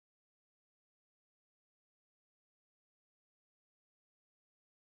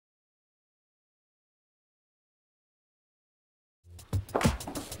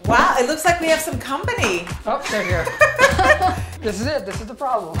Wow, it looks like we have some company. Oh, they're here. This is it. This is the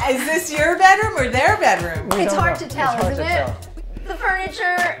problem. Is this your bedroom or their bedroom? It's hard to tell, It's hard isn't to it? tell. The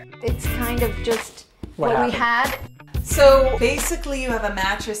furniture, it's kind of just what we had. So basically you have a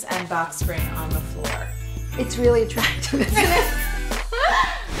mattress and box spring on the floor. It's really attractive, isn't it?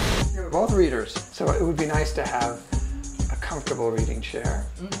 We're both readers, so it would be nice to have a comfortable reading chair.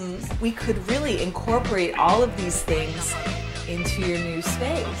 We could really incorporate all of these things into your new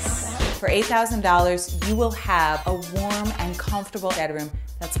space. For $8,000, you will have a warm and comfortable bedroom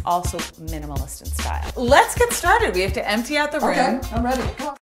that's also minimalist in style. Let's get started. We have to empty out the room. Okay, I'm ready. Come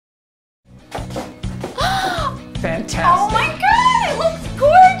on. Fantastic. Oh my god, it looks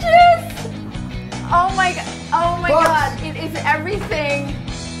gorgeous! Oh my god, oh my Books. god, it is everything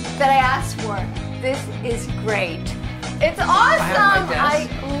that I asked for. This is great. It's awesome! my I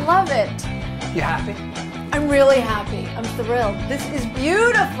desk. love it. You happy? I'm really happy. I'm thrilled. This is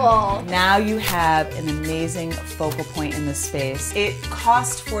beautiful. Now you have an amazing focal point in this space. It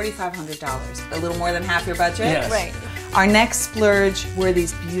cost $4,500, a little more than half your budget. Yes. Right. Our next splurge were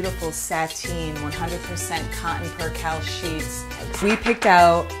these beautiful sateen, 100% cotton percale sheets. We picked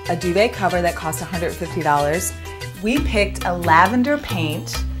out a duvet cover that cost $150. We picked a lavender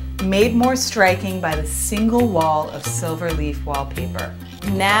paint made more striking by the single wall of silver leaf wallpaper.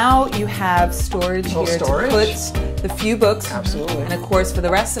 Now you have storage here to put the few books. Absolutely. And of course, for the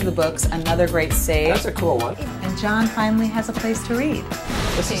rest of the books, another great save. That's a cool one. And John finally has a place to read.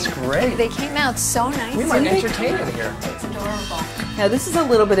 This is great. They came out so nice. We might entertain it here. It's adorable. Now this is a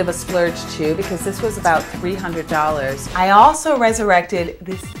little bit of a splurge too, because this was about $300. I also resurrected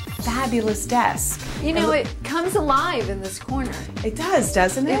this fabulous desk. You know, it comes alive in this corner. It does,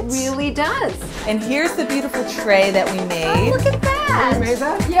 doesn't it? It really does. And here's the beautiful tray that we Oh, made. look at that. You made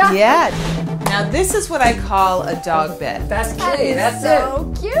that? Yeah. Yeah. Now this is what I call a dog bed. That's That key. is That's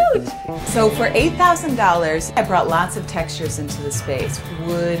so cute. So for $8,000, I brought lots of textures into the space.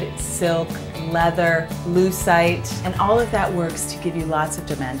 Wood, silk, leather, lucite, and all of that works to give you lots of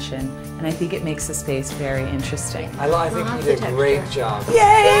dimension. And I think it makes the space very interesting. it. I think you did a great job.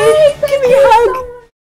 Yay! Give me a hug.